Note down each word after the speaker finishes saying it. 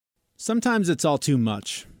Sometimes it's all too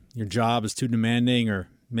much. Your job is too demanding, or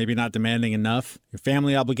maybe not demanding enough. Your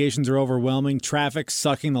family obligations are overwhelming, traffic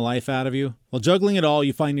sucking the life out of you. While juggling it all,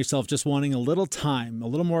 you find yourself just wanting a little time, a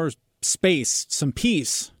little more space, some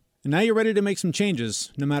peace. And now you're ready to make some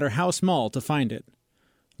changes, no matter how small, to find it.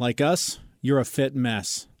 Like us, you're a fit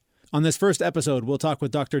mess. On this first episode, we'll talk with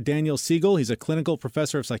Dr. Daniel Siegel. He's a clinical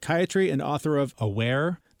professor of psychiatry and author of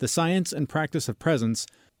Aware, The Science and Practice of Presence.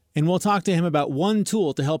 And we'll talk to him about one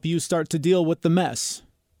tool to help you start to deal with the mess: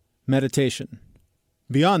 meditation.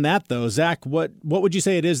 Beyond that, though, Zach, what would you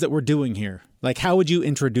say it is that we're doing here? Like, how would you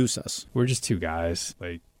introduce us? We're just two guys.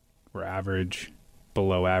 Like, we're average,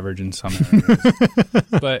 below average in some areas.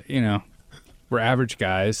 But, we're average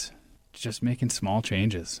guys just making small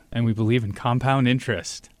changes. And we believe in compound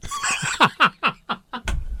interest.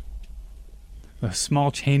 Those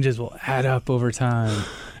small changes will add up over time.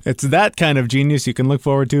 It's that kind of genius you can look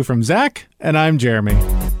forward to from Zach, and I'm Jeremy.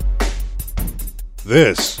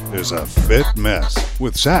 This is A Fit Mess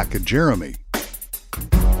with Zach and Jeremy.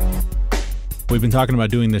 We've been talking about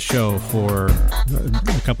doing this show for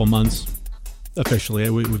a couple months, officially.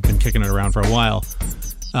 We've been kicking it around for a while.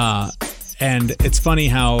 And it's funny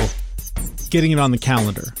how getting it on the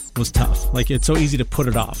calendar was tough. Like, it's so easy to put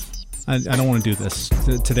it off. I don't want to do this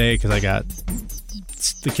today because I got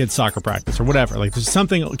the kids' soccer practice or whatever. Like, there's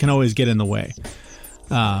something that can always get in the way.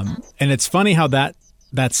 And it's funny how that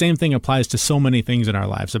same thing applies to so many things in our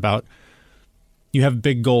lives. About, you have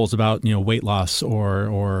big goals about, weight loss or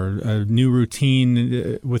a new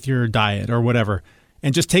routine with your diet or whatever.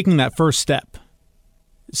 And just taking that first step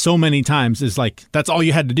so many times is like, that's all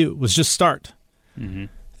you had to do was just start. Mm-hmm.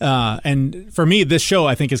 And for me, this show,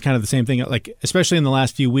 I think, is kind of the same thing. Like, especially in the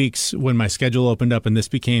last few weeks when my schedule opened up and this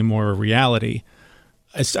became more a reality,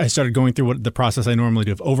 I started going through the process I normally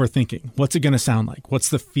do of overthinking. What's it going to sound like? What's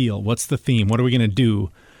the feel? What's the theme? What are we going to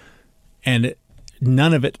do? And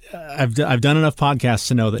none of it, I've done enough podcasts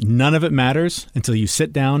to know that none of it matters until you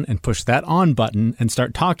sit down and push that on button and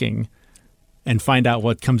start talking and find out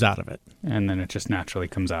what comes out of it. And then it just naturally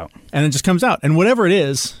comes out. And it just comes out. And whatever it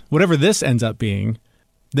is, whatever this ends up being,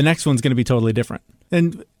 the next one's going to be totally different.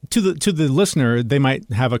 And to the listener, they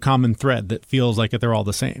might have a common thread that feels like they're all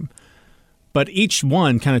the same. But each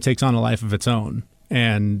one kind of takes on a life of its own,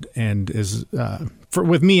 and is,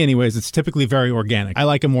 with me anyways, it's typically very organic. I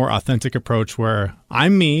like a more authentic approach where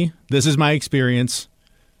I'm me, this is my experience,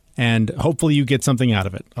 and hopefully you get something out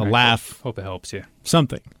of it. A laugh. Hope it helps you.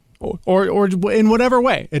 Something. Or in whatever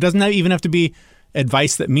way. It doesn't even have to be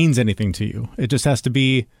advice that means anything to you. It just has to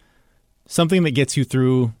be something that gets you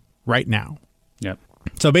through right now. Yep.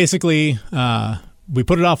 So basically, we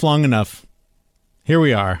put it off long enough. Here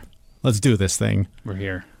we are. Let's do this thing. We're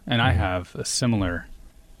here. And I have a similar,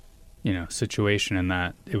 situation in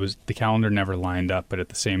that it was the calendar never lined up, but at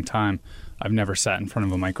the same time, I've never sat in front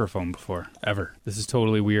of a microphone before, ever. This is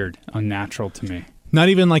totally weird, unnatural to me. Not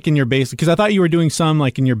even like in your basement, because I thought you were doing some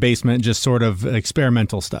like in your basement, just sort of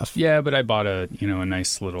experimental stuff. Yeah, but I bought a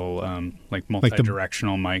nice little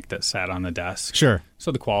multi-directional mic that sat on the desk. Sure.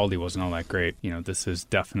 So the quality wasn't all that great. This is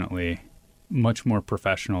definitely much more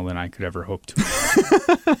professional than I could ever hope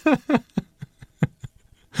to.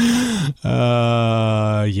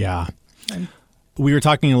 Yeah. We were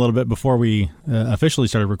talking a little bit before we officially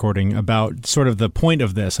started recording about sort of the point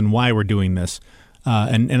of this and why we're doing this.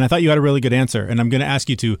 And I thought you had a really good answer. And I'm going to ask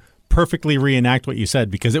you to perfectly reenact what you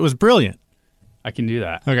said because it was brilliant. I can do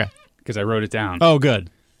that. Okay. Because I wrote it down. Oh, good.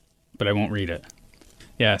 But I won't read it.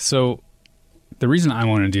 Yeah, so the reason I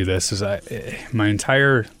want to do this is my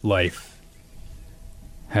entire life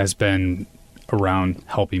has been around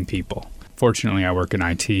helping people. Fortunately, I work in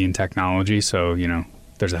IT and technology, so,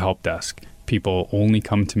 there's a help desk. People only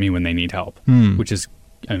come to me when they need help, which is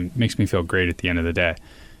makes me feel great at the end of the day.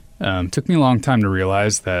 Took me a long time to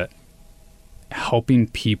realize that helping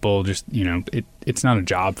people just, it's not a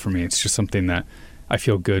job for me. It's just something that I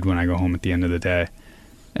feel good when I go home at the end of the day.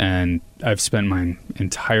 And I've spent my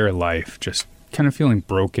entire life just kind of feeling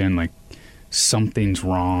broken, like something's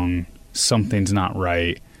wrong, something's not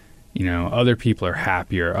right. Other people are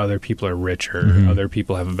happier, other people are richer, other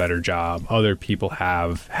people have a better job, other people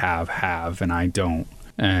have, and I don't.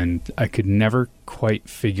 And I could never quite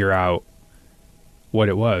figure out what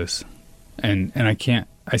it was. And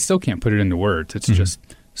I still can't put it into words. It's just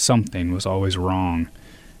something was always wrong.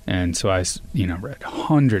 And so I, read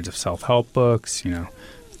hundreds of self-help books,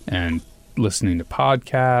 and listening to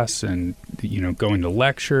podcasts and, going to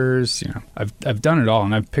lectures, I've done it all,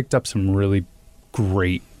 and I've picked up some really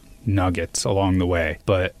great nuggets along the way,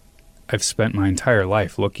 but I've spent my entire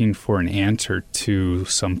life looking for an answer to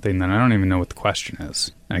something that I don't even know what the question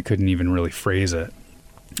is. And I couldn't even really phrase it.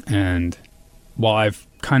 And while I've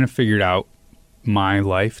kind of figured out my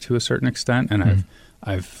life to a certain extent, and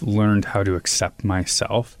I've learned how to accept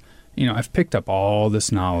myself, I've picked up all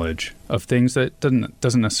this knowledge of things that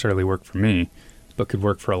doesn't necessarily work for me, but could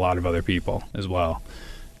work for a lot of other people as well.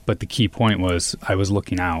 But the key point was I was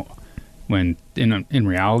looking out when in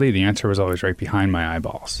reality, the answer was always right behind my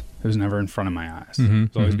eyeballs. It was never in front of my eyes. It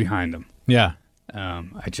was always behind them. Yeah.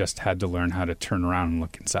 I just had to learn how to turn around and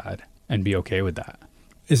look inside and be okay with that.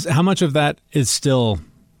 How much of that is still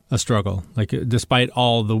a struggle? Like, despite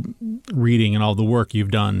all the reading and all the work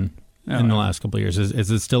you've done in the last couple of years,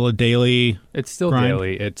 is it still a daily? It's still grind?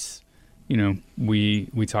 daily. It's,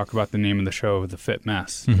 we talk about the name of the show, The Fit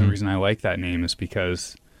Mess. The reason I like that name is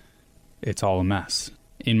because it's all a mess.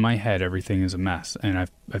 In my head, everything is a mess, and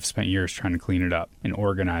I've spent years trying to clean it up and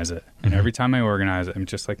organize it. And every time I organize it, I'm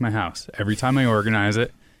just like my house. Every time I organize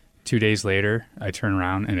it, 2 days later, I turn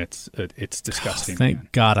around and it's disgusting.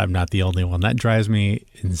 Thank God I'm not the only one. That drives me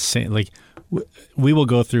insane. Like, we will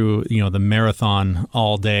go through, the marathon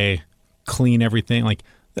all day, clean everything. Like,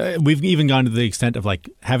 we've even gone to the extent of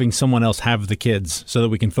like having someone else have the kids so that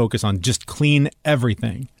we can focus on just clean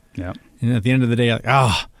everything. Yeah. And at the end of the day, like,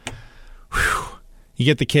 you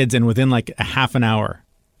get the kids, and within like a half an hour,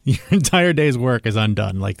 your entire day's work is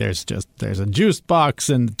undone. Like, there's a juice box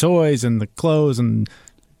and the toys and the clothes and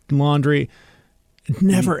laundry. It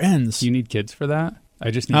never ends. You need kids for that?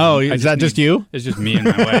 Is that just you? It's just me and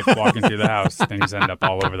my wife walking through the house. Things end up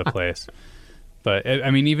all over the place. But I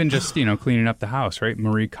mean, even just, cleaning up the house, right?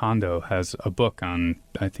 Marie Kondo has a book on,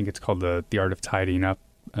 I think it's called The Art of Tidying Up.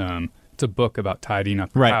 It's a book about tidying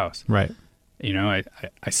up the house. Right.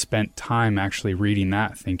 I spent time actually reading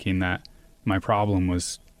that, thinking that my problem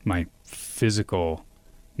was my physical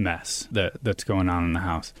mess that's going on in the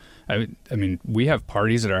house. I mean, we have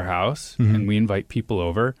parties at our house, and we invite people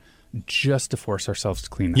over just to force ourselves to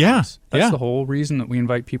clean the house. That's the whole reason that we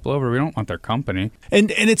invite people over. We don't want their company.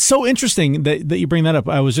 And it's so interesting that you bring that up.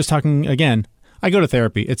 I was just talking, again, I go to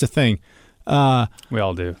therapy. It's a thing. We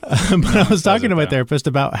all do. But I was talking to my therapist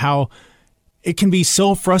about how it can be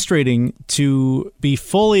so frustrating to be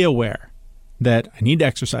fully aware that I need to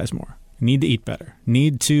exercise more, I need to eat better,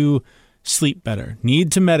 need to sleep better,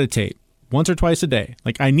 need to meditate once or twice a day.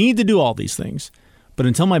 Like, I need to do all these things. But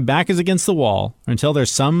until my back is against the wall, or until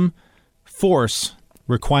there's some force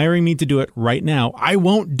requiring me to do it right now, I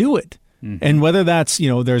won't do it. And whether that's,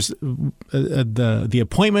 there's the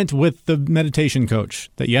appointment with the meditation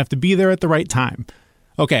coach that you have to be there at the right time.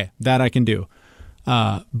 Okay, that I can do.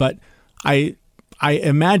 But I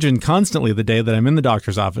imagine constantly the day that I'm in the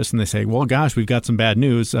doctor's office and they say, well, gosh, we've got some bad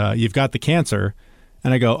news. You've got the cancer.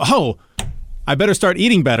 And I go, oh, I better start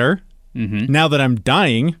eating better now that I'm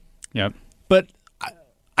dying. Yep. But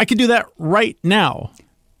I could do that right now.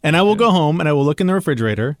 And I will go home and I will look in the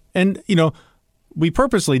refrigerator. And, we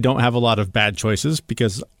purposely don't have a lot of bad choices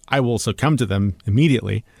because I will succumb to them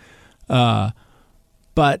immediately.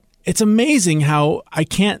 But it's amazing how I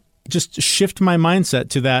can't just shift my mindset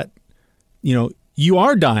to that, you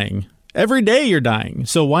are dying. Every day you're dying.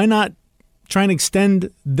 So why not try and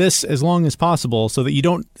extend this as long as possible so that you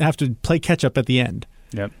don't have to play catch up at the end?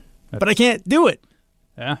 Yep. But I can't do it.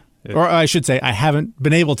 Yeah. Or I should say I haven't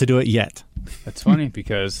been able to do it yet. That's funny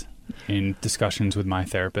because in discussions with my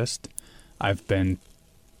therapist,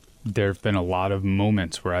 there have been a lot of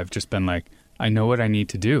moments where I've just been like, I know what I need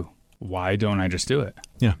to do. Why don't I just do it?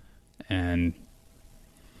 Yeah. And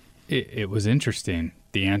it was interesting.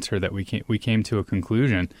 The answer that we came to a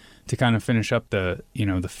conclusion to kind of finish up the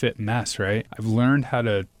fit mess, right? I've learned how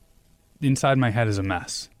to, inside my head is a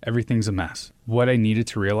mess. Everything's a mess. What I needed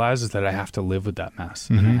to realize is that I have to live with that mess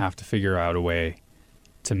and I have to figure out a way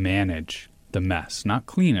to manage the mess, not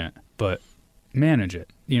clean it, but manage it.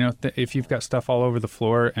 If you've got stuff all over the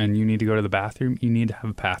floor and you need to go to the bathroom, you need to have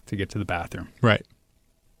a path to get to the bathroom. Right.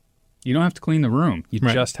 You don't have to clean the room. You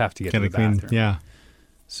just have to get to the bathroom. Yeah.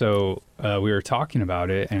 So we were talking about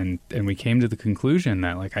it, and we came to the conclusion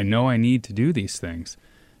that, like, I know I need to do these things.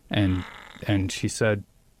 And she said,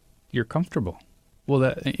 you're comfortable. Well,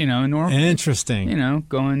 that, normal. Interesting.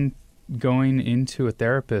 Going into a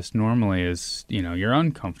therapist normally is, you're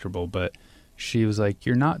uncomfortable, but she was like,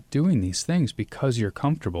 you're not doing these things because you're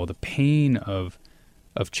comfortable. The pain of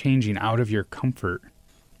changing out of your comfort,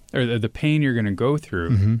 or the pain you're going to go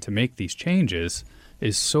through to make these changes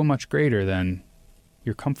is so much greater than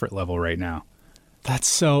your comfort level right now. That's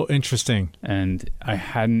so interesting. And I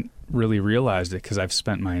hadn't really realized it because I've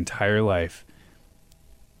spent my entire life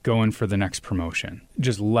going for the next promotion,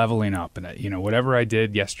 just leveling up. And, whatever I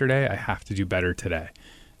did yesterday, I have to do better today.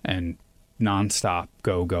 And nonstop,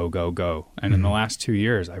 go, go, go, go. And in the last 2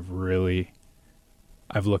 years, I've really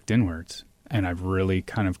I've looked inwards and I've really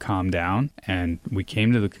kind of calmed down, and we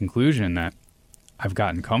came to the conclusion that I've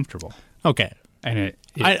gotten comfortable. Okay. And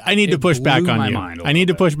I need to push back on you. I need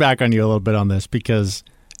to push back on you a little bit on this, because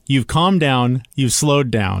you've calmed down, you've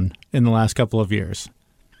slowed down in the last couple of years.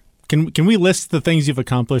 Can we list the things you've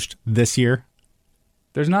accomplished this year?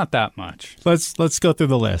 There's not that much. Let's go through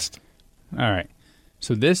the list. All right.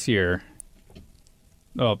 So this year,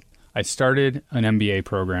 I started an MBA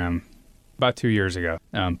program about 2 years ago,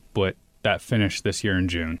 but that finished this year in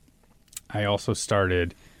June. I also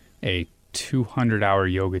started a 200-hour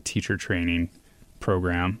yoga teacher training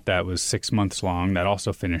program that was 6 months long. That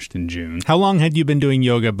also finished in June. How long had you been doing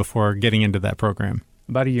yoga before getting into that program?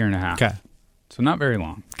 About 1.5 years. Okay. So not very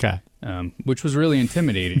long. Okay. Which was really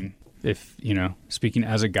intimidating. If, speaking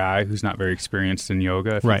as a guy who's not very experienced in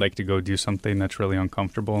yoga, if right. you'd like to go do something that's really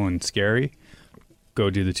uncomfortable and scary, go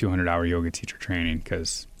do the 200-hour yoga teacher training,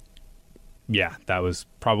 because, that was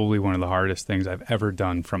probably one of the hardest things I've ever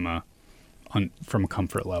done from a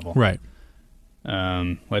comfort level. Right.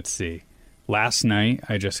 Let's see. Last night,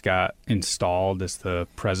 I just got installed as the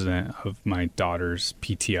president of my daughter's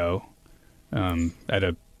PTO at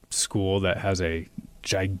a school that has a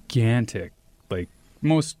gigantic,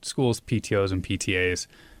 most schools' PTOs and PTAs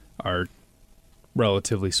are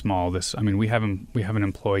relatively small. We have an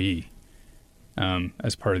employee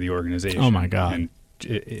as part of the organization. Oh my God! And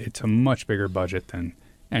it's a much bigger budget than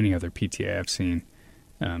any other PTA I've seen.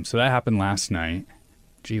 So that happened last night.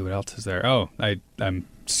 Gee, what else is there? Oh, I'm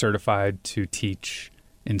certified to teach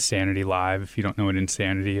Insanity Live. If you don't know what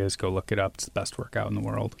Insanity is, go look it up. It's the best workout in the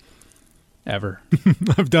world ever.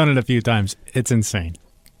 I've done it a few times. It's insane.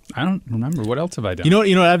 I don't remember. What else have I done? You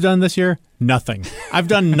know what I've done this year? Nothing. I've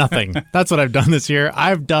done nothing. That's what I've done this year.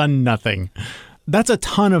 I've done nothing. That's a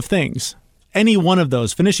ton of things. Any one of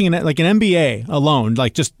those, finishing an MBA alone,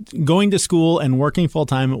 just going to school and working full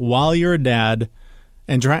time while you're a dad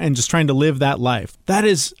and just trying to live that life. That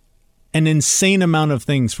is an insane amount of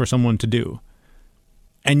things for someone to do.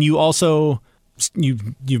 And you also,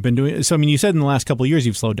 you've been doing, so you said in the last couple of years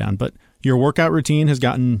you've slowed down, but your workout routine has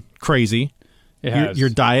gotten crazy. It has. Your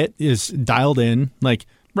diet is dialed in.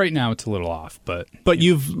 Right now it's a little off, but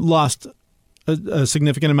you've lost a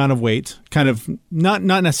significant amount of weight, kind of not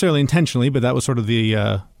necessarily intentionally, but that was sort of the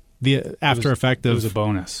after effect of. It was a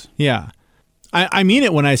bonus. Yeah. I mean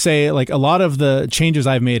it when I say a lot of the changes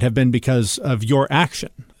I've made have been because of your action.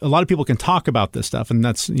 A lot of people can talk about this stuff, and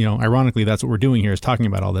that's, ironically, that's what we're doing here, is talking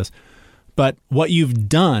about all this. But what you've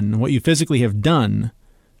done, what you physically have done,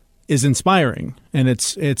 is inspiring, and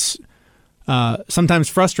it's sometimes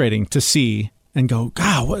frustrating to see and go,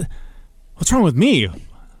 God, what's wrong with me?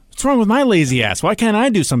 What's wrong with my lazy ass? Why can't I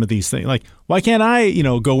do some of these things? Why can't I,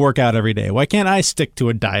 go work out every day? Why can't I stick to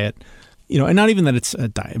a diet? And not even that it's a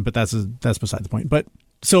diet, but that's beside the point. But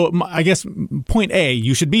so I guess point A,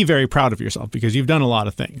 you should be very proud of yourself because you've done a lot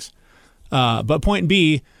of things. But point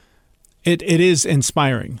B, it is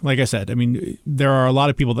inspiring. Like I said, there are a lot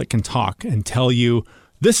of people that can talk and tell you,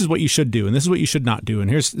 this is what you should do, and this is what you should not do, and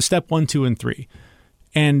here's step 1, 2, and 3.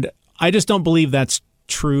 And I just don't believe that's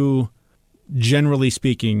true, generally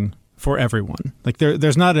speaking, for everyone.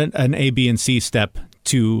 There's not an A, B, and C step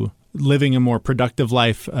to living a more productive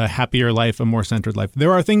life, a happier life, a more centered life.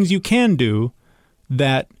 There are things you can do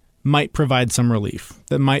that might provide some relief,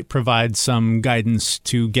 that might provide some guidance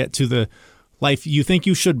to get to the life you think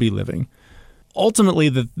you should be living. Ultimately,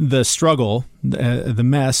 the struggle, the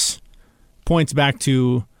mess, points back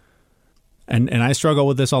to, and I struggle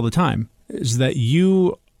with this all the time, is that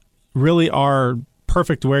you really are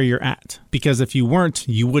perfect where you're at. Because if you weren't,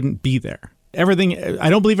 you wouldn't be there. I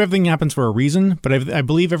don't believe everything happens for a reason, but I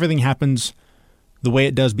believe everything happens the way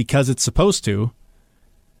it does because it's supposed to,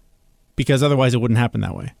 because otherwise it wouldn't happen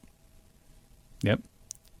that way. Yep.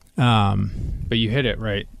 But you hit it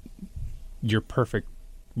right. You're perfect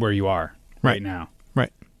where you are right now.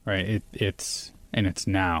 Right. Right. It's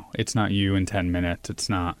now. It's not you in 10 minutes. It's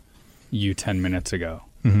not you 10 minutes ago.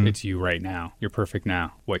 Mm-hmm. It's you right now. You're perfect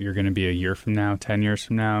now. What you're going to be a year from now, 10 years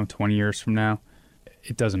from now, 20 years from now,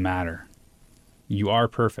 it doesn't matter. You are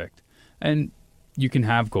perfect. And you can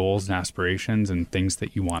have goals and aspirations and things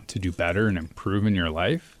that you want to do better and improve in your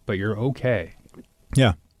life, but you're okay.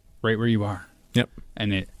 Yeah. Right where you are. Yep.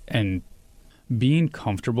 And being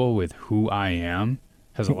comfortable with who I am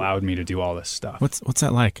has allowed me to do all this stuff. What's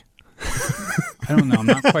that like? I don't know. I'm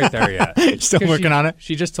not quite there yet. Still working on it?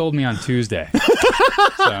 She just told me on Tuesday.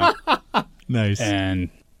 So, nice. And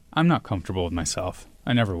I'm not comfortable with myself.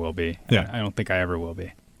 I never will be. Yeah. I don't think I ever will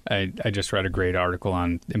be. I just read a great article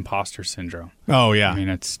on imposter syndrome. Oh, yeah.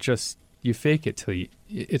 It's just, you fake it till you,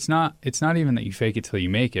 it's not even that you fake it till you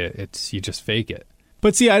make it. It's you just fake it.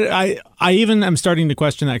 But see, I even am starting to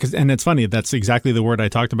question that, and it's funny, that's exactly the word I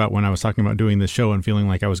talked about when I was talking about doing this show and feeling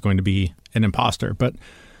like I was going to be an imposter. But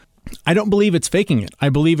I don't believe it's faking it. I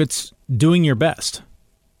believe it's doing your best.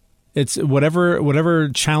 It's whatever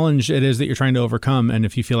challenge it is that you're trying to overcome. And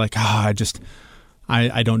if you feel like, I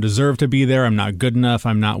don't deserve to be there, I'm not good enough,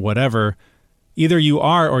 I'm not whatever, either you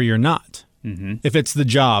are or you're not. Mm-hmm. If it's the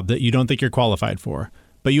job that you don't think you're qualified for,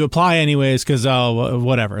 but you apply anyways because,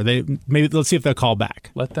 whatever. Let's see if they'll call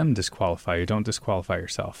back. Let them disqualify you. Don't disqualify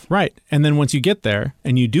yourself. Right. And then once you get there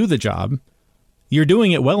and you do the job, you're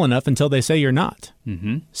doing it well enough until they say you're not.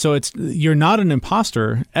 Mm-hmm. So you're not an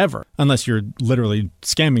imposter ever, unless you're literally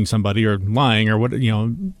scamming somebody or lying or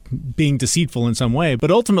being deceitful in some way.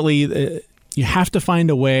 But ultimately, you have to find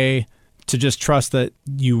a way to just trust that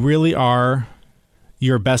you really are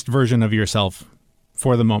your best version of yourself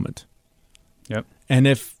for the moment. Yep. And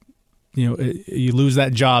if you lose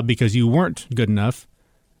that job because you weren't good enough,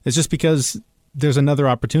 it's just because there's another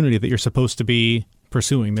opportunity that you're supposed to be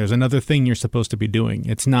pursuing. There's another thing you're supposed to be doing.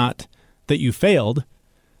 It's not that you failed.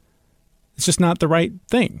 It's just not the right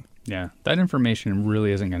thing. Yeah. That information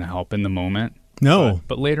really isn't going to help in the moment. No.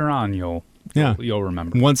 But later on, you'll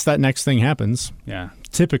remember. Once that next thing happens, yeah,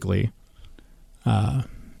 typically,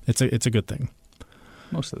 it's a good thing.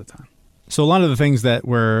 Most of the time. So a lot of the things that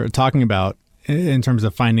we're talking about in terms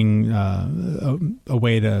of finding a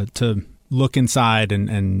way to look inside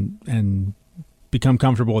and become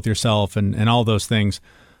comfortable with yourself and all those things,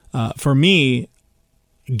 for me,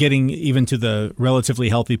 getting even to the relatively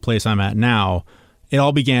healthy place I'm at now, it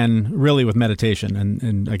all began really with meditation.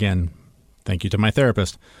 And again, thank you to my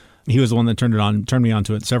therapist. He was the one that turned me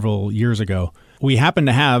onto it several years ago. We happen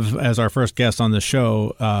to have, as our first guest on the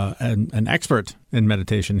show, an expert in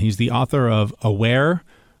meditation. He's the author of Aware,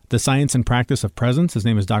 The Science and Practice of Presence. His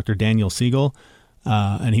name is Dr. Daniel Siegel,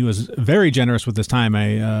 and he was very generous with his time.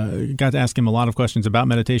 I got to ask him a lot of questions about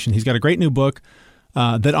meditation. He's got a great new book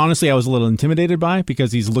that honestly I was a little intimidated by,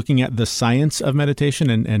 because he's looking at the science of meditation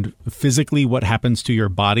and physically what happens to your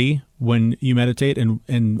body when you meditate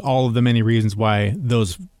and all of the many reasons why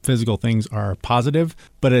those physical things are positive.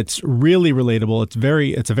 But it's really relatable.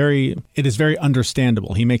 It is very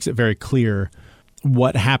understandable. He makes it very clear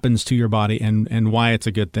what happens to your body and why it's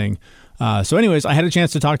a good thing. So anyways, I had a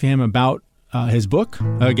chance to talk to him about his book,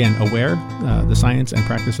 again, Aware, The Science and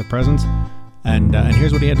Practice of Presence. And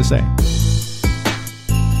here's what he had to say.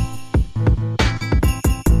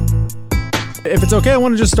 If it's okay, I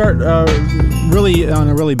want to just start really on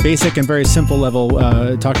a really basic and very simple level,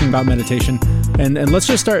 talking about meditation. And let's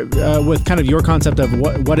just start with kind of your concept of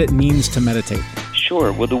what it means to meditate.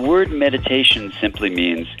 Sure. Well, the word meditation simply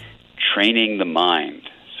means training the mind.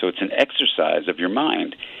 So it's an exercise of your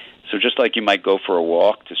mind. So just like you might go for a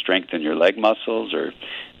walk to strengthen your leg muscles, or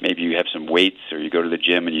maybe you have some weights, or you go to the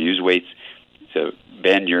gym and you use weights to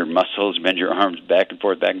bend your muscles, bend your arms back and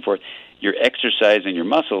forth, you're exercising your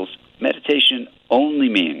muscles. Meditation only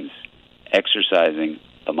means exercising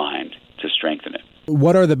the mind to strengthen it.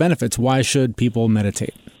 What are the benefits? Why should people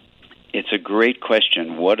meditate? It's a great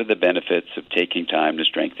question. What are the benefits of taking time to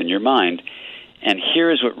strengthen your mind? And here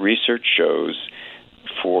is what research shows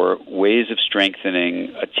for ways of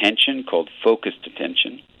strengthening attention, called focused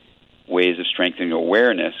attention, ways of strengthening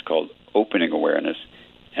awareness, called opening awareness,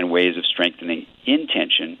 and ways of strengthening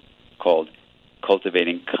intention, called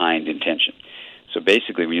cultivating kind intention. So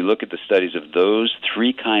basically, when you look at the studies of those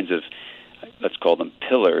three kinds of, let's call them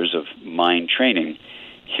pillars of mind training,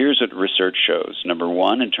 here's what research shows. Number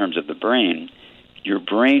one, in terms of the brain, your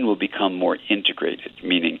brain will become more integrated,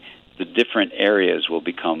 meaning the different areas will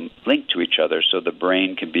become linked to each other so the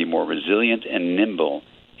brain can be more resilient and nimble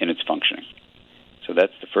in its functioning. So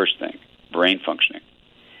that's the first thing, brain functioning.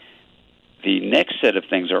 The next set of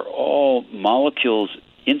things are all molecules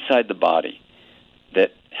inside the body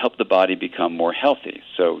that help the body become more healthy.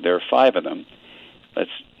 So there are 5 of them. Let's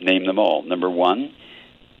name them all. Number one,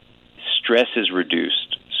 stress is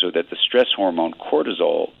reduced so that the stress hormone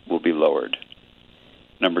cortisol will be lowered.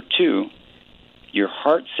 Number 2, your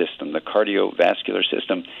heart system, the cardiovascular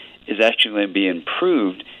system, is actually going to be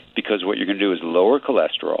improved because what you're going to do is lower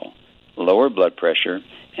cholesterol, lower blood pressure,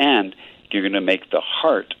 and you're going to make the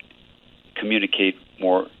heart communicate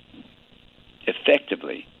more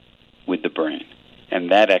effectively with the brain.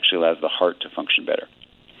 And that actually allows the heart to function better.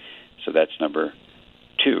 So that's number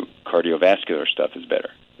 2. Cardiovascular stuff is better.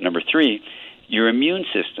 Number 3, your immune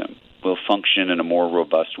system will function in a more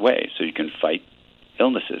robust way, so you can fight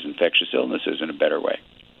illnesses, infectious illnesses, in a better way.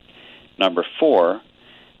 Number 4,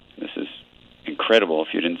 this is incredible.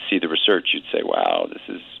 If you didn't see the research, you'd say, wow, this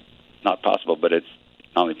is not possible, but it's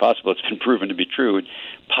not only possible, it's been proven to be true,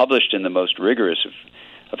 published in the most rigorous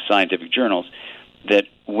of scientific journals, that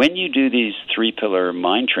when you do these 3-pillar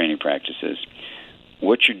mind training practices,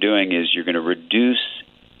 what you're doing is you're going to reduce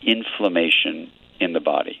inflammation in the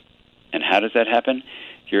body. And how does that happen?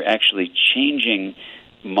 You're actually changing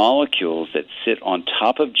molecules that sit on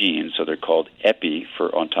top of genes, so they're called epi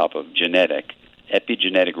for on top of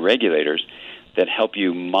epigenetic regulators that help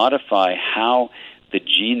you modify how the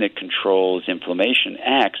gene that controls inflammation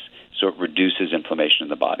acts so it reduces inflammation in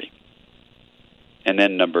the body. And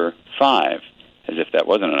then number 5, as if that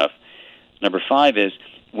wasn't enough, number 5 is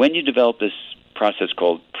when you develop this process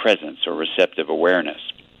called presence or receptive awareness,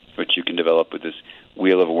 which you can develop with this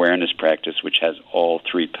wheel of awareness practice, which has all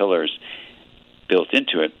 3 pillars built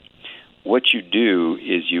into it, what you do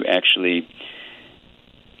is you actually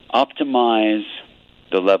optimize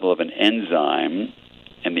the level of an enzyme,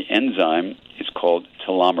 and the enzyme is called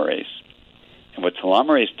telomerase. And what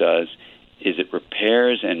telomerase does is it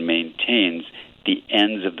repairs and maintains the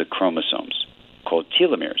ends of the chromosomes, called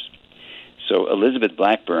telomeres. So Elizabeth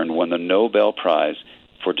Blackburn won the Nobel Prize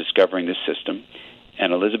for discovering this system,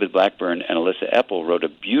 and Elizabeth Blackburn and Alyssa Epple wrote a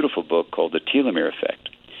beautiful book called The Telomere Effect.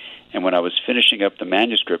 And when I was finishing up the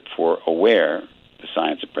manuscript for AWARE, the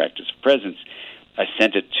Science of Practice of Presence, I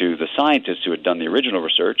sent it to the scientists who had done the original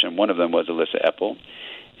research, and one of them was Alyssa Epple.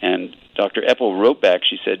 And Dr. Epple wrote back,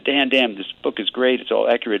 she said, Dan, this book is great, it's all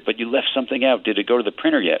accurate, but you left something out. Did it go to the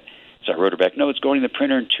printer yet? So I wrote her back, no, it's going to the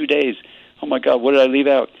printer in 2 days. Oh my God, what did I leave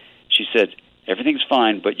out? She said, everything's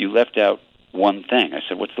fine, but you left out one thing. I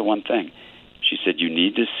said, what's the one thing? She said, you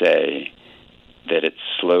need to say that it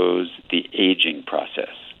slows the aging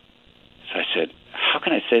process. So I said, how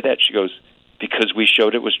can I say that? She goes, because we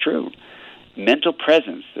showed it was true. Mental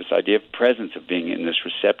presence, this idea of presence, of being in this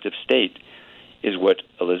receptive state, is what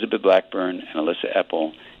Elizabeth Blackburn and Alyssa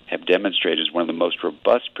Epple have demonstrated as one of the most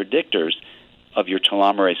robust predictors of your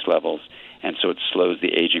telomerase levels, and so it slows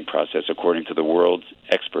the aging process according to the world's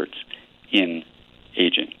experts in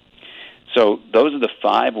aging. So those are the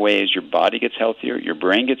 5 ways your body gets healthier, your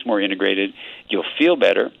brain gets more integrated, you'll feel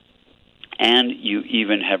better, and you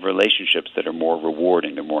even have relationships that are more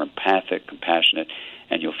rewarding, they're more empathic, compassionate,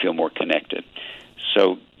 and you'll feel more connected.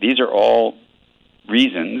 So these are all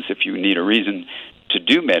reasons, if you need a reason to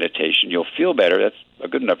do meditation, you'll feel better. That's a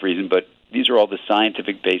good enough reason, but these are all the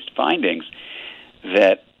scientific-based findings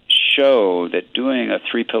that show that doing a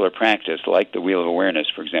 3-pillar practice, like the Wheel of Awareness,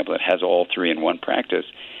 for example, that has all 3 in one practice,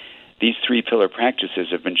 these 3-pillar practices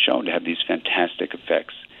have been shown to have these fantastic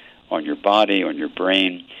effects on your body, on your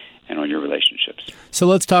brain, and on your relationships. So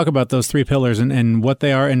let's talk about those 3 pillars and what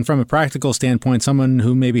they are. And from a practical standpoint, someone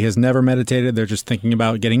who maybe has never meditated, they're just thinking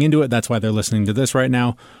about getting into it. That's why they're listening to this right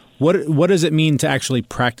now. What does it mean to actually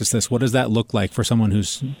practice this? What does that look like for someone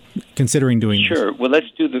who's considering doing this? Sure. Well, let's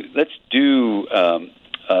do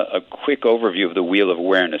a quick overview of the Wheel of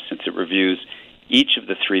Awareness, since it reviews each of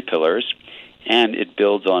the 3 pillars, and it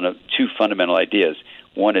builds on 2 fundamental ideas.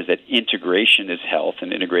 One is that integration is health,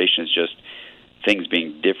 and integration is just things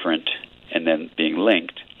being different and then being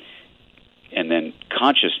linked. And then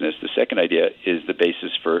consciousness, the second idea, is the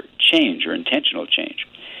basis for change or intentional change.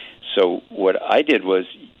 So what I did was,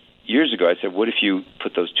 years ago, I said, what if you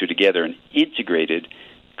put those 2 together and integrated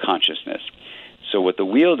consciousness? So what the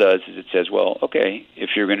wheel does is it says, well, okay,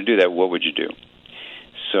 if you're going to do that, what would you do?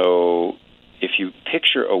 So if you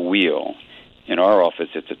picture a wheel, in our office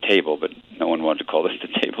it's a table, but no one wanted to call this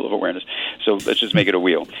the table of awareness, so let's just make it a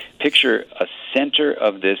wheel. Picture a center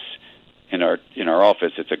of this. In our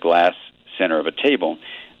office, it's a glass center of a table,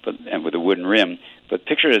 and with a wooden rim, but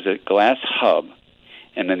picture it as a glass hub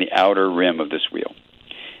and then the outer rim of this wheel.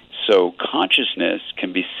 So consciousness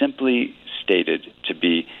can be simply stated to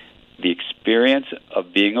be the experience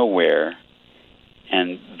of being aware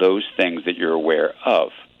and those things that you're aware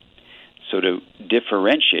of. So to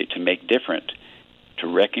differentiate, to make different, to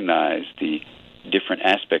recognize the different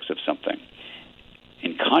aspects of something.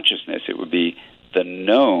 In consciousness, it would be the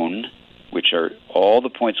known, which are all the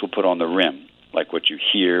points we'll put on the rim, like what you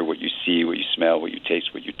hear, what you see, what you smell, what you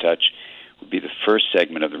taste, what you touch, would be the first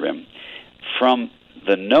segment of the rim. From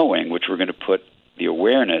the knowing, which we're going to put the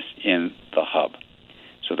awareness in the hub.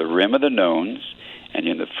 So the rim of the knowns, and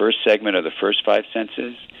in the first segment are the first 5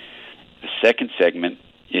 senses. The second segment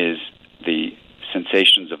is the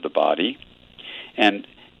sensations of the body. And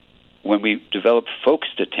when we develop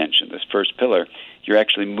focused attention, this first pillar, you're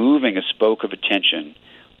actually moving a spoke of attention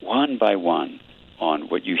one by one on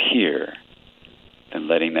what you hear, then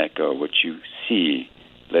letting that go, what you see,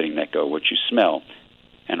 letting that go, what you smell,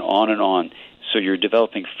 and on. So you're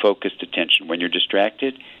developing focused attention. When you're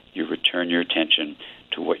distracted, you return your attention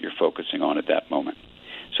to what you're focusing on at that moment.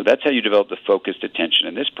 So that's how you develop the focused attention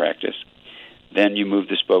in this practice. Then you move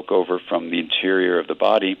the spoke over from the interior of the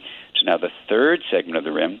body to now the third segment of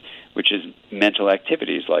the rim, which is mental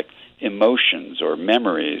activities like emotions or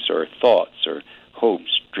memories or thoughts or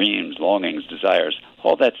hopes, dreams, longings, desires.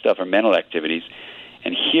 All that stuff are mental activities.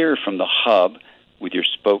 And here from the hub, with your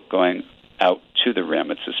spoke going out to the rim,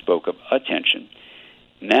 it's the spoke of attention.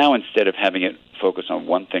 Now instead of having it focus on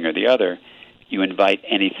one thing or the other, you invite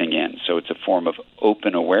anything in. So it's a form of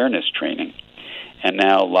open awareness training. And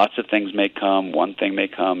now lots of things may come, one thing may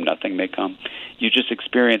come, nothing may come. You just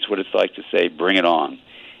experience what it's like to say, bring it on.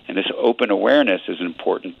 And this open awareness is an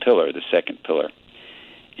important pillar, the second pillar.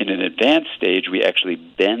 In an advanced stage, we actually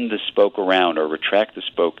bend the spoke around or retract the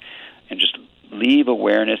spoke and just leave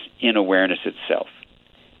awareness in awareness itself,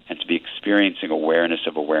 and to be experiencing awareness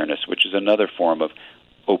of awareness, which is another form of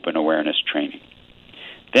open awareness training.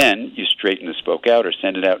 Then you straighten the spoke out or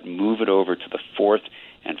send it out and move it over to the fourth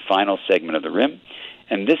and final segment of the rim.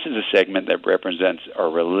 And this is a segment that represents our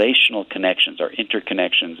relational connections, our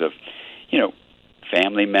interconnections of,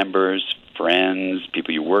 family members, friends,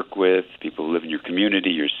 people you work with, people who live in your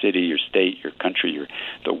community, your city, your state, your country,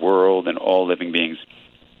 the world, and all living beings.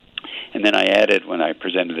 And then I added, when I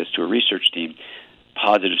presented this to a research team,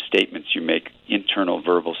 positive statements you make, internal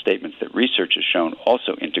verbal statements that research has shown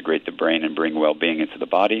also integrate the brain and bring well-being into the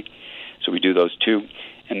body. So we do those too.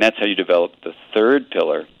 And that's how you develop the third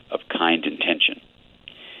pillar of kind intention.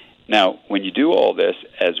 Now, when you do all this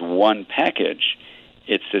as one package,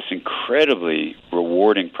 it's this incredibly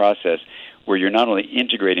rewarding process where you're not only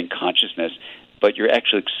integrating consciousness, but you're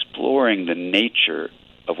actually exploring the nature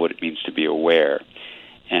of what it means to be aware.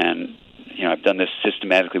 And, I've done this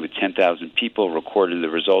systematically with 10,000 people, recorded the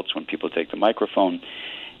results when people take the microphone,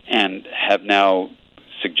 and have now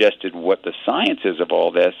suggested what the science is of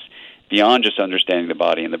all this, beyond just understanding the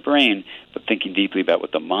body and the brain, but thinking deeply about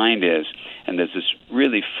what the mind is. And there's this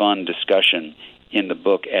really fun discussion in the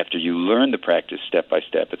book after you learn the practice step by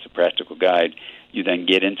step. It's a practical guide. You then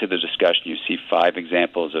get into the discussion. You see 5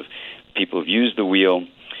 examples of people who've used the wheel,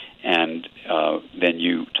 and then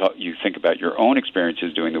you think about your own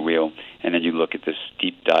experiences doing the wheel, and then you look at this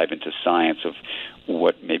deep dive into science of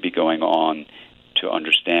what may be going on to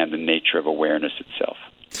understand the nature of awareness itself.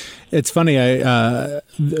 It's funny.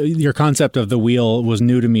 Your concept of the wheel was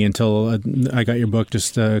new to me until I got your book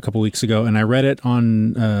just a couple weeks ago, and I read it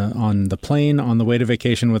on the plane on the way to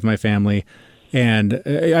vacation with my family. And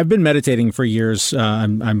I've been meditating for years.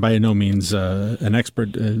 I'm by no means an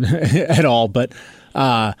expert at all, but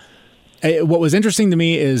what was interesting to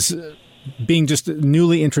me is being just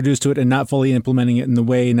newly introduced to it and not fully implementing it in the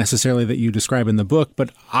way necessarily that you describe in the book.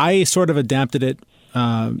 But I sort of adapted it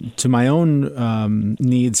to my own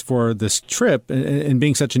needs for this trip, and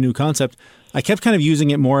being such a new concept, I kept kind of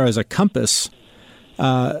using it more as a compass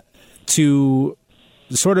to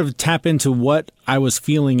sort of tap into what I was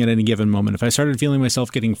feeling at any given moment. If I started feeling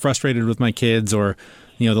myself getting frustrated with my kids, or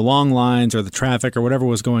the long lines or the traffic or whatever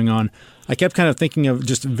was going on, I kept kind of thinking of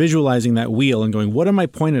just visualizing that wheel and going, what am I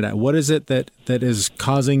pointed at? What is it that is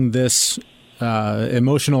causing this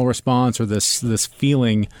emotional response or this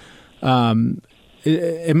feeling? Am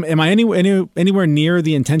I anywhere near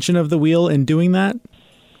the intention of the wheel in doing that?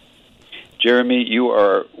 Jeremy, you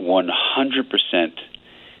are 100%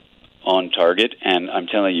 on target, and I'm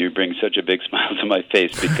telling you bring such a big smile to my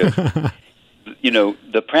face because,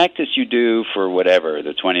 the practice you do for whatever,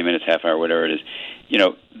 the 20 minutes, half hour, whatever it is,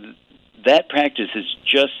 that practice is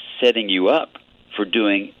just setting you up for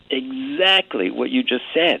doing exactly what you just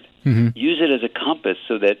said. Mm-hmm. Use it as a compass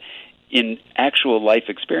so that in actual life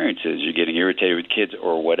experiences, you're getting irritated with kids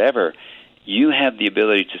or whatever, you have the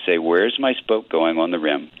ability to say, where's my spoke going on the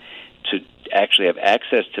rim, to actually have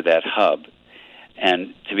access to that hub,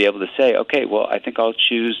 and to be able to say, okay, well, I think I'll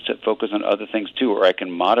choose to focus on other things too, or I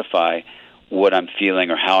can modify what I'm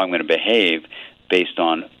feeling or how I'm going to behave based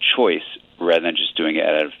on choice rather than just doing it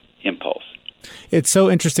out of impulse. It's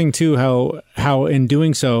so interesting too how in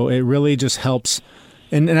doing so it really just helps.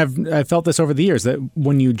 And I've felt this over the years, that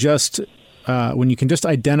when you can just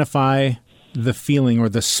identify the feeling or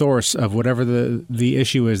the source of whatever the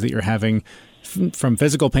issue is that you're having, from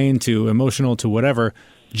physical pain to emotional to whatever,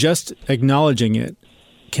 just acknowledging it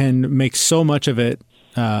can make so much of it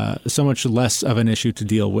so much less of an issue to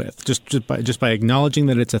deal with. Just by acknowledging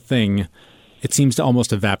that it's a thing, it seems to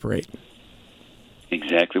almost evaporate.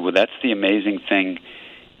 Exactly. Well, that's the amazing thing,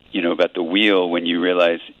 about the wheel, when you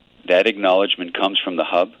realize that acknowledgement comes from the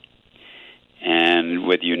hub, and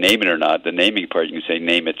whether you name it or not, the naming part, you can say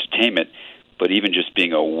name it to tame it, but even just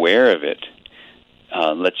being aware of it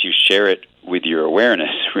lets you share it with your awareness,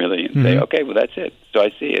 really, and say, okay, well, that's it. So I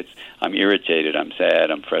see I'm irritated, I'm sad,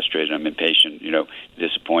 I'm frustrated, I'm impatient,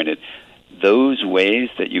 disappointed. Those ways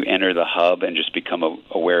that you enter the hub and just become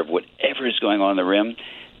aware of whatever is going on in the rim,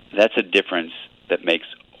 that's a difference that makes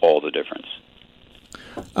all the difference.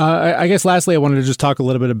 I guess lastly, I wanted to just talk a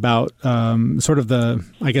little bit about sort of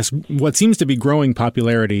what seems to be growing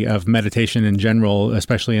popularity of meditation in general,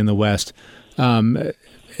 especially in the West.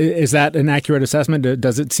 Is that an accurate assessment?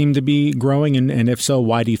 Does it seem to be growing? And if so,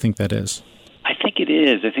 why do you think that is? I think it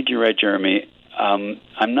is. I think you're right, Jeremy.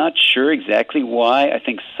 I'm not sure exactly why. I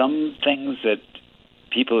think some things that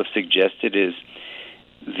people have suggested is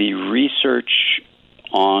the research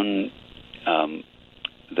on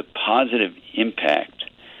the positive impact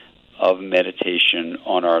of meditation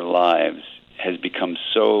on our lives has become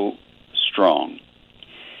so strong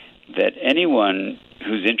that anyone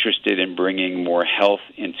who's interested in bringing more health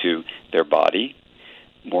into their body,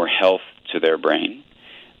 more health to their brain,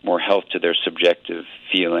 more health to their subjective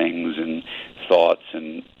feelings and thoughts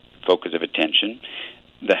and focus of attention,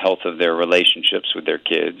 the health of their relationships with their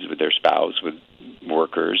kids, with their spouse, with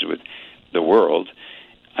workers, with the world.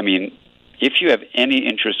 I mean, if you have any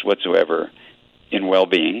interest whatsoever in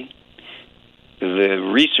well-being, the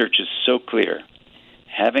research is so clear.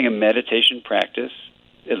 Having a meditation practice,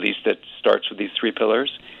 at least that starts with these 3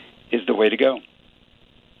 pillars, is the way to go.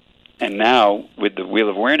 And now, with the Wheel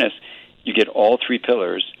of Awareness, you get all 3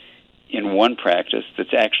 pillars in one practice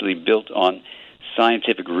that's actually built on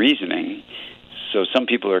scientific reasoning. So some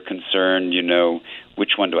people are concerned,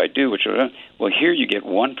 which one do I do? Well, here you get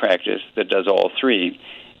one practice that does all 3.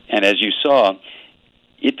 And as you saw,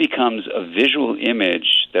 it becomes a visual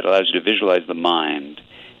image that allows you to visualize the mind,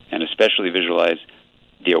 and especially visualize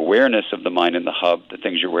the awareness of the mind in the hub, the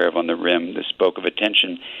things you're aware of on the rim, the spoke of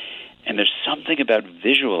attention. And there's something about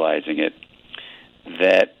visualizing it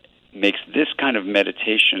that makes this kind of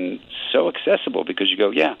meditation so accessible, because you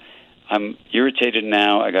go, yeah, I'm irritated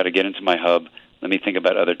now, I got to get into my hub, let me think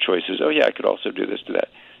about other choices. Oh, yeah, I could also do this, do that.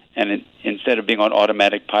 And instead of being on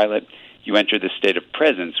automatic pilot, you enter this state of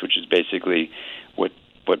presence, which is basically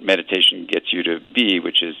what meditation gets you to be,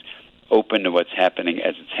 which is open to what's happening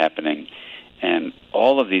as it's happening. And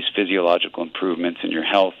all of these physiological improvements in your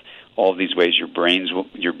health, all of these ways your brain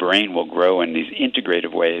will grow in these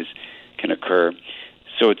integrative ways can occur.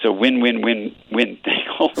 So it's a win-win-win-win thing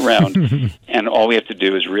all around. And all we have to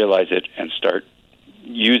do is realize it and start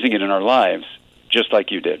using it in our lives, just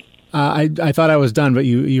like you did. I thought I was done, but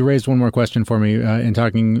you raised one more question for me in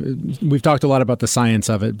talking. We've talked a lot about the science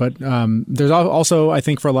of it, but there's also, I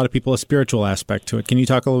think, for a lot of people, a spiritual aspect to it. Can you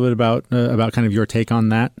talk a little bit about kind of your take on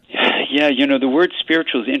that? Yeah, the word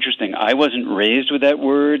spiritual is interesting. I wasn't raised with that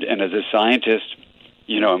word, and as a scientist,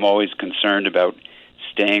 I'm always concerned about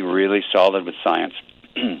staying really solid with science.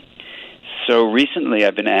 So recently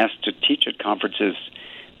I've been asked to teach at conferences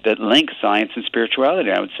that link science and spirituality.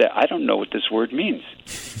 I would say, I don't know what this word means.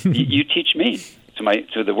 You teach me,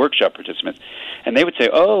 to the workshop participants. And they would say,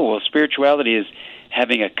 oh, well, spirituality is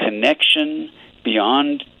having a connection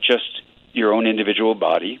beyond just your own individual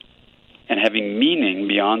body and having meaning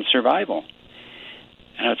beyond survival.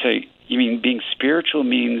 And I would say, you mean being spiritual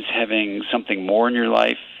means having something more in your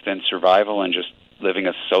life than survival and just living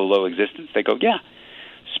a solo existence? They go, yeah.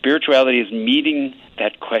 Spirituality is meeting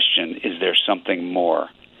that question, is there something more?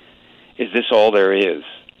 Is this all there is?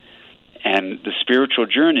 And the spiritual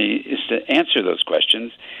journey is to answer those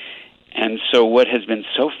questions. And so what has been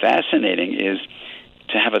so fascinating is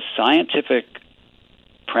to have a scientific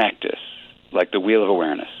practice like the Wheel of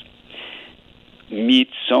Awareness meet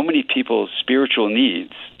so many people's spiritual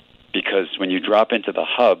needs, because when you drop into the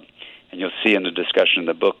hub, and you'll see in the discussion in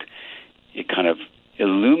the book, it kind of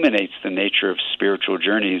illuminates the nature of spiritual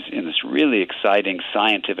journeys in this really exciting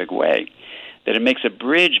scientific way, that it makes a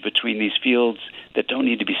bridge between these fields that don't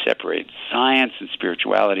need to be separated. Science and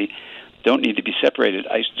spirituality don't need to be separated.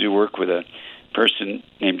 I used to do work with a person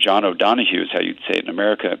named John O'Donohue, is how you'd say it in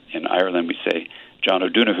America. In Ireland, we say John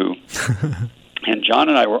O'Donoghue. And John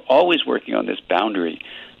and I were always working on this boundary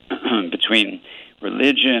between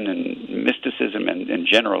religion and mysticism and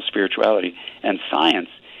general spirituality and science.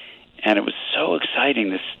 And it was so exciting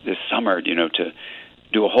this summer, to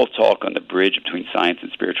do a whole talk on the bridge between science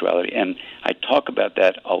and spirituality. And I talk about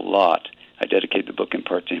that a lot. I dedicate the book in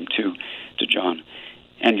part to him, too, to John.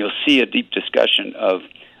 And you'll see a deep discussion of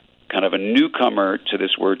kind of a newcomer to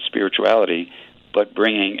this word spirituality, but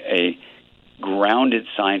bringing a grounded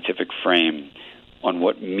scientific frame on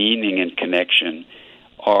what meaning and connection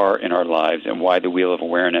are in our lives, and why the Wheel of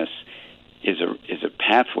Awareness is a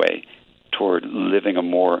pathway toward living a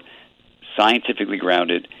more scientifically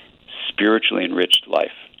grounded, spiritually enriched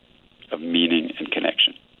life. of meaning and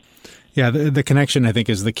connection. Yeah, the connection, I think,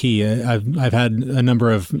 is the key. I've had a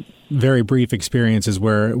number of very brief experiences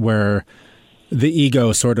where the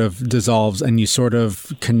ego sort of dissolves and you sort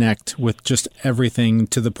of connect with just everything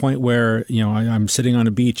to the point where, I'm sitting on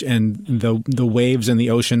a beach and the waves and the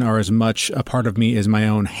ocean are as much a part of me as my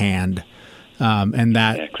own hand. And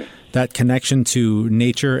that connection to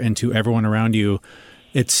nature and to everyone around you,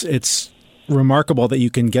 it's remarkable that you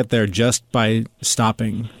can get there just by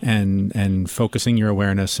stopping and focusing your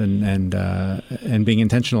awareness and being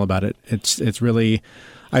intentional about it. It's really,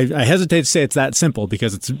 I hesitate to say it's that simple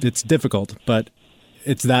because it's difficult, but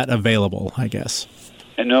it's that available, I guess.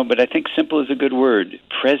 I know, but I think simple is a good word.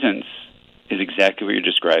 Presence is exactly what you're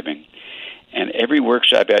describing. And every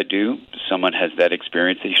workshop I do, someone has that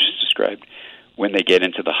experience that you just described when they get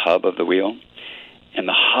into the hub of the wheel. And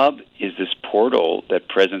the hub is this portal that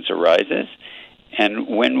presence arises. And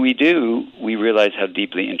when we do, we realize how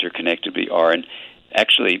deeply interconnected we are. And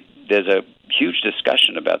actually, there's a huge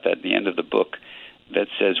discussion about that at the end of the book that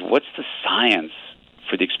says, what's the science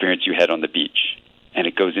for the experience you had on the beach? And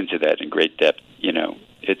it goes into that in great depth.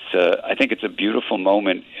 I think it's a beautiful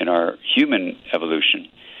moment in our human evolution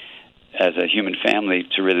as a human family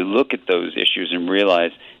to really look at those issues and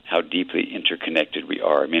realize how deeply interconnected we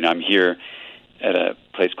are. I mean, I'm here at a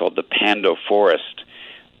place called the Pando Forest,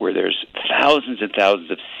 where there's thousands and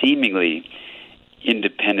thousands of seemingly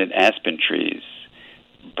independent aspen trees,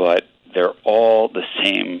 but they're all the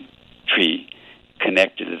same tree,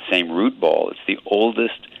 connected to the same root ball. It's the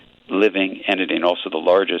oldest living entity and also the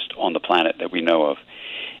largest on the planet that we know of.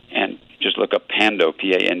 And just look up Pando,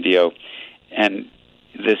 P-A-N-D-O, and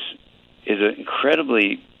this is an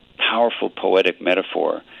incredibly powerful poetic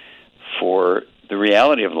metaphor for the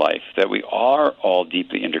reality of life, that we are all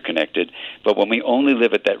deeply interconnected, but when we only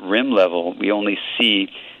live at that rim level, we only see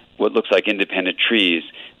what looks like independent trees.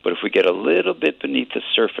 But if we get a little bit beneath the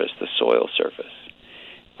surface, the soil surface,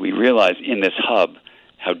 we realize in this hub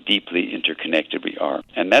how deeply interconnected we are.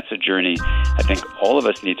 And that's a journey I think all of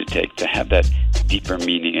us need to take to have that deeper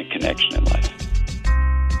meaning and connection in life.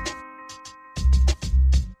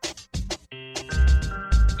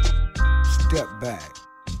 Step back.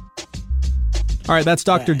 All right, that's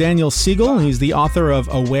Dr. Daniel Siegel. He's the author of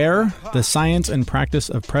Aware, The Science and Practice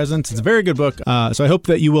of Presence. It's a very good book, so I hope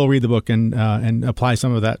that you will read the book and apply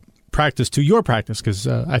some of that practice to your practice, because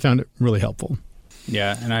I found it really helpful.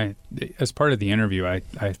 Yeah, and as part of the interview, I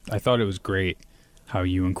thought it was great how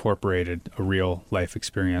you incorporated a real life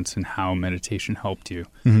experience and how meditation helped you.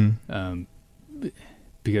 Mm-hmm.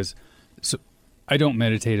 Because I don't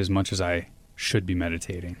meditate as much as I should be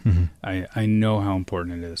meditating. Mm-hmm. I know how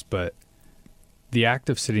important it is, but the act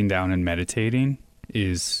of sitting down and meditating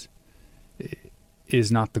is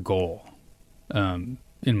not the goal, in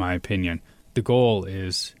my opinion. The goal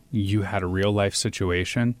is you had a real life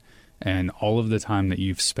situation, and all of the time that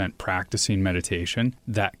you've spent practicing meditation,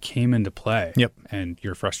 that came into play. Yep. And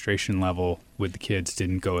your frustration level with the kids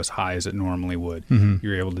didn't go as high as it normally would. Mm-hmm.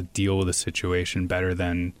 You're able to deal with a situation better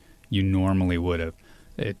than you normally would have.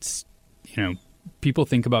 It's, people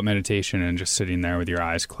think about meditation and just sitting there with your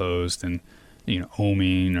eyes closed and,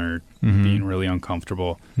 oming or mm-hmm. being really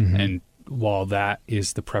uncomfortable. Mm-hmm. And while that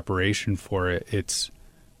is the preparation for it, it's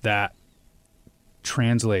that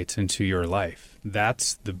translates into your life.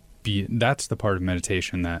 That's the part of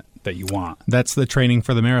meditation that you want. That's the training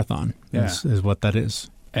for the marathon, is what that is.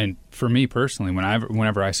 And for me personally,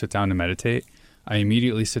 whenever I sit down to meditate, I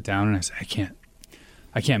immediately sit down and I say,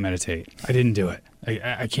 I can't meditate. I didn't do it.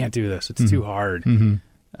 I can't do this. It's mm-hmm. too hard.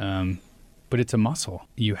 Mm-hmm. But it's a muscle.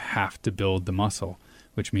 You have to build the muscle,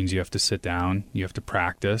 which means you have to sit down, you have to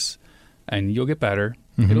practice, and you'll get better.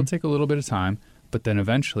 Mm-hmm. It'll take a little bit of time, but then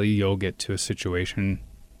eventually you'll get to a situation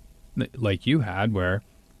like you had where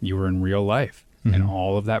you were in real life, mm-hmm. and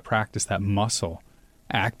all of that practice, that muscle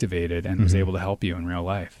activated and mm-hmm. was able to help you in real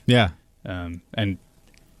life. Yeah. And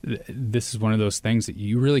this is one of those things that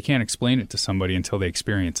you really can't explain it to somebody until they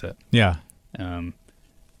experience it. Yeah.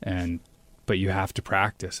 But you have to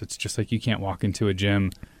practice. It's just like you can't walk into a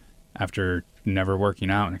gym after never working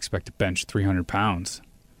out and expect to bench 300 pounds.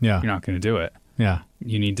 Yeah. You're not going to do it. Yeah.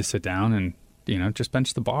 You need to sit down and, just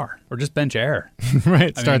bench the bar or just bench air.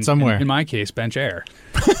 Right. Start somewhere. In my case, bench air.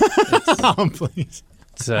 Oh, please.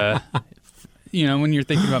 It's, when you're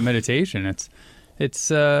thinking about meditation,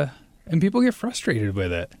 it's and people get frustrated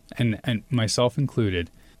with it, and myself included.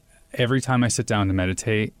 Every time I sit down to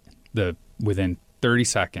meditate, within 30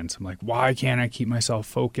 seconds, I'm like, why can't I keep myself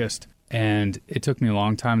focused? And it took me a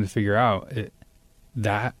long time to figure out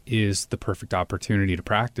that is the perfect opportunity to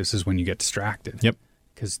practice, is when you get distracted. Yep.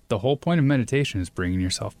 Because the whole point of meditation is bringing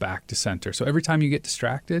yourself back to center. So every time you get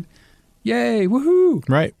distracted, yay, woohoo.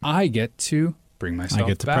 Right. I get to bring myself I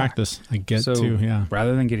get to back. practice. I get So to, yeah.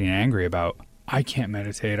 rather than getting angry about, I can't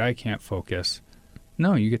meditate, I can't focus.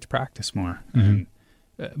 No, you get to practice more. Mhm.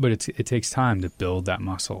 But it takes time to build that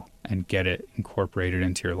muscle and get it incorporated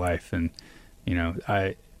into your life. And,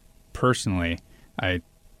 I personally, I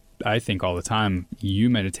think all the time, you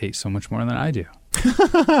meditate so much more than I do.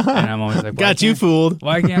 And I'm always like, Got you fooled.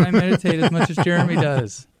 Why can't I meditate as much as Jeremy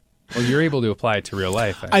does? Well, you're able to apply it to real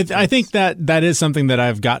life. I think that is something that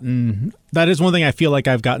I've gotten. That is one thing I feel like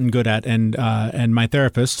I've gotten good at, and my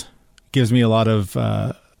therapist gives me a lot of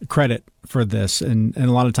credit for this. And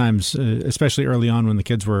a lot of times, especially early on when the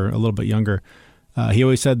kids were a little bit younger, he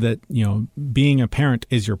always said that being a parent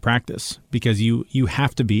is your practice, because you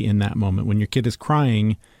have to be in that moment when your kid is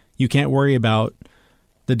crying. You can't worry about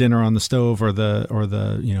the dinner on the stove or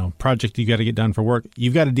the project you got to get done for work.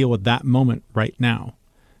 You've got to deal with that moment right now.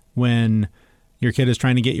 When your kid is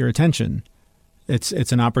trying to get your attention,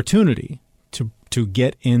 it's an opportunity to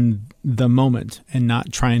get in the moment and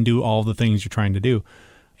not try and do all the things you're trying to do.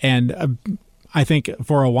 And I think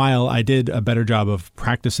for a while I did a better job of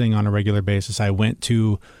practicing on a regular basis. I went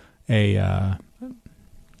to it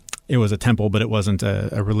was a temple, but it wasn't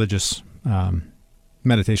a religious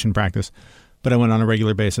meditation practice. But I went on a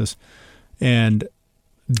regular basis, and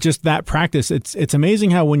just that practice. It's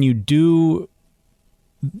amazing how when you do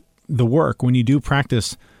the work, when you do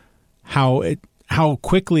practice, how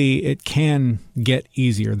quickly it can get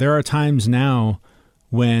easier. There are times now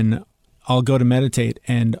when I'll go to meditate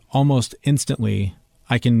and almost instantly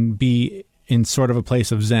I can be in sort of a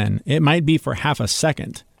place of Zen. It might be for half a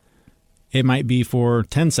second. It might be for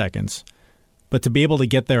 10 seconds. But to be able to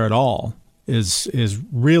get there at all is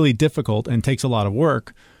really difficult and takes a lot of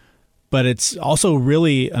work. But it's also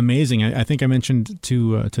really amazing. I think I mentioned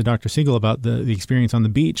to Dr. Siegel about the experience on the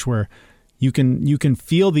beach where you can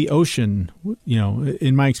feel the ocean.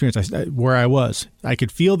 In my experience, where I was, I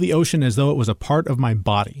could feel the ocean as though it was a part of my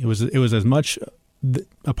body. It was as much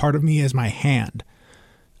a part of me as my hand,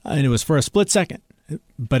 and it was for a split second.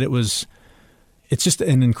 But it's just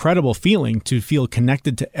an incredible feeling to feel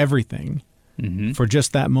connected to everything for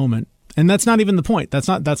just that moment. And that's not even the point. That's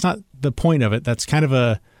not the point of it. That's kind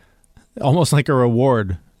of almost like a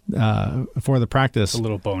reward for the practice. A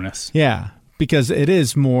little bonus. Yeah, because it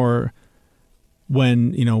is more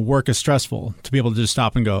when work is stressful to be able to just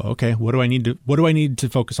stop and go, okay, what do I need to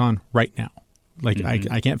focus on right now? Like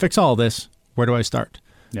I can't fix all this. Where do I start?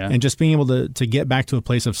 Yeah. And just being able to get back to a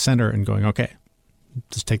place of center and going, okay,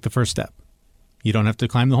 just take the first step. You don't have to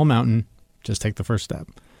climb the whole mountain. Just take the first step.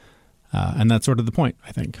 And that's sort of the point,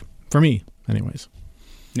 I think, for me, anyways.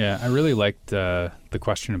 Yeah, I really liked the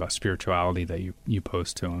question about spirituality that you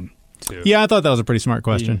posed to him too. Yeah, I thought that was a pretty smart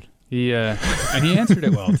question. He and he answered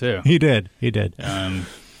it well too. He did.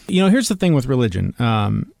 Here's the thing with religion.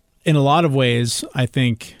 In a lot of ways, I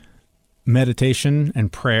think meditation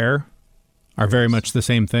and prayer are very much the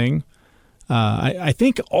same thing. I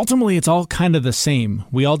think ultimately it's all kind of the same.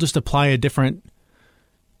 We all just apply a different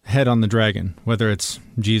head on the dragon, whether it's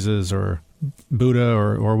Jesus or Buddha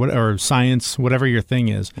or science, whatever your thing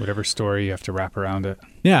is. Whatever story you have to wrap around it.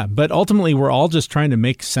 Yeah, but ultimately we're all just trying to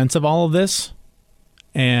make sense of all of this,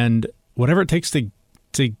 and whatever it takes to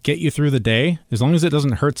get you through the day, as long as it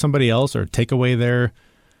doesn't hurt somebody else or take away their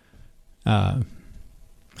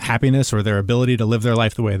happiness or their ability to live their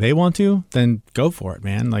life the way they want to, then go for it,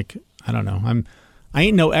 man. Like, I don't know. I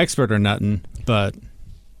ain't no expert or nothing, but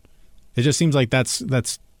it just seems like that's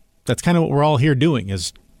kind of what we're all here doing,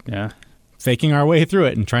 is faking our way through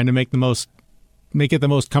it and trying to make it the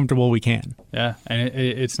most comfortable we can. Yeah, and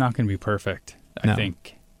it's not going to be perfect. I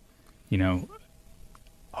think,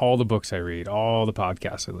 all the books I read, all the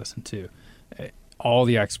podcasts I listen to, all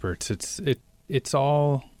the experts, it's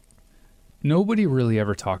all, nobody really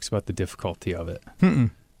ever talks about the difficulty of it.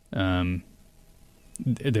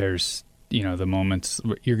 There's, the moments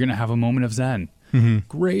you're going to have a moment of Zen.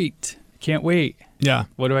 Great. Can't wait. Yeah.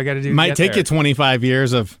 What do I got to do? Might take you 25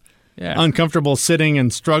 years of uncomfortable sitting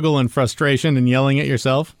and struggle and frustration and yelling at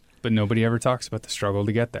yourself. But nobody ever talks about the struggle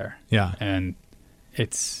to get there. Yeah. And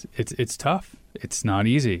it's tough. It's not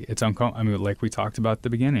easy. It's like we talked about at the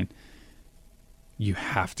beginning. You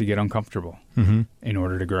have to get uncomfortable in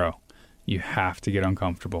order to grow. You have to get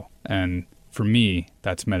uncomfortable. And for me,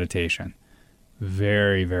 that's meditation.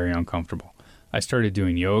 Very, very uncomfortable. I started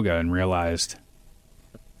doing yoga and realized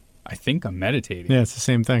I think I'm meditating. Yeah, it's the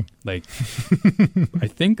same thing. Like, I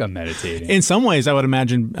think I'm meditating. In some ways, I would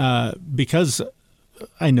imagine, because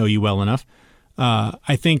I know you well enough,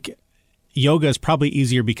 I think yoga is probably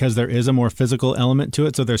easier because there is a more physical element to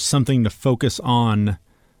it. So there's something to focus on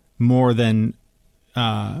more than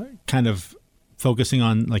kind of focusing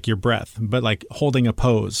on like your breath, but like holding a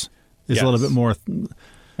pose is a little bit more.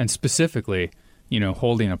 And specifically,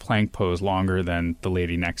 holding a plank pose longer than the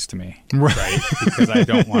lady next to me, right? Because I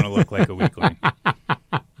don't want to look like a weakling.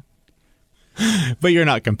 But you're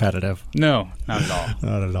not competitive. No, not at all.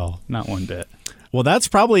 Not at all. Not one bit. Well, that's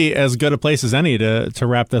probably as good a place as any to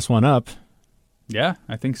wrap this one up. Yeah,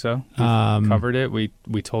 I think so. We've covered it. We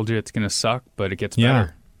told you it's going to suck, but it gets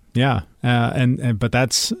better. Yeah. But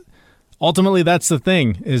that's ultimately that's the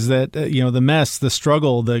thing is that the mess, the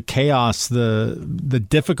struggle, the chaos, the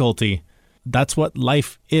difficulty. That's what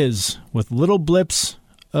life is, with little blips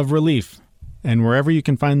of relief, and wherever you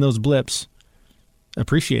can find those blips,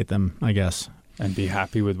 appreciate them, I guess, and be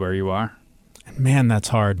happy with where you are. And man, that's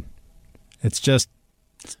hard. It's just.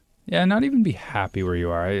 Yeah, not even be happy where you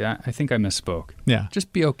are. I think I misspoke. Yeah.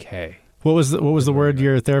 Just be okay. What was the word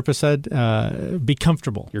your therapist said? Be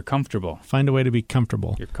comfortable. You're comfortable. Find a way to be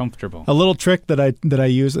comfortable. You're comfortable. A little trick that I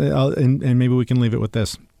use, and maybe we can leave it with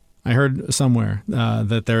this. I heard somewhere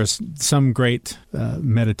that there's some great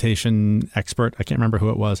meditation expert. I can't remember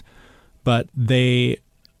who it was, but they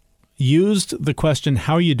used the question,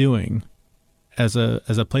 "How are you doing?" as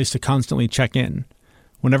a place to constantly check in.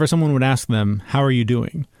 Whenever someone would ask them, "How are you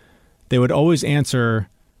doing?" they would always answer,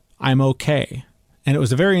 "I'm okay." And it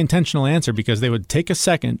was a very intentional answer because they would take a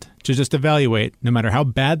second to just evaluate, no matter how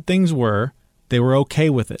bad things were, they were okay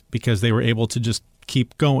with it because they were able to just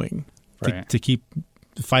keep going, to keep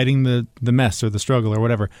fighting the mess or the struggle or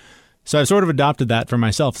whatever. So I've sort of adopted that for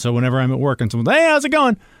myself. So whenever I'm at work and someone's, "Hey, how's it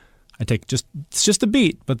going?" I take it's just a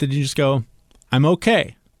beat, but then you just go, "I'm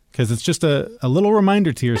okay." Because it's just a little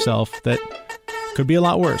reminder to yourself that could be a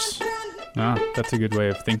lot worse. Ah, that's a good way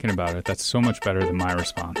of thinking about it. That's so much better than my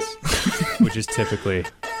response, which is typically,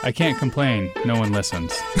 "I can't complain. No one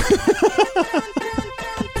listens."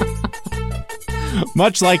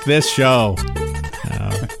 Much like this show.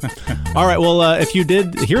 All right. Well, if you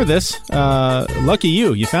did hear this, lucky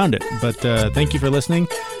you. You found it. But thank you for listening.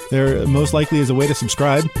 There most likely is a way to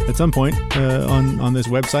subscribe at some point on this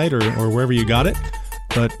website or wherever you got it.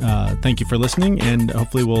 But thank you for listening, and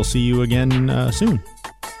hopefully we'll see you again soon.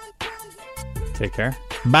 Take care.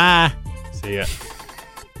 Bye. See ya.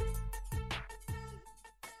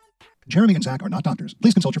 Jeremy and Zach are not doctors.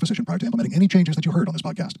 Please consult your physician prior to implementing any changes that you heard on this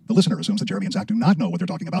podcast. The listener assumes that Jeremy and Zach do not know what they're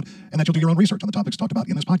talking about and that you'll do your own research on the topics talked about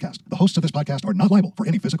in this podcast. The hosts of this podcast are not liable for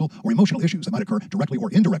any physical or emotional issues that might occur directly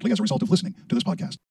or indirectly as a result of listening to this podcast.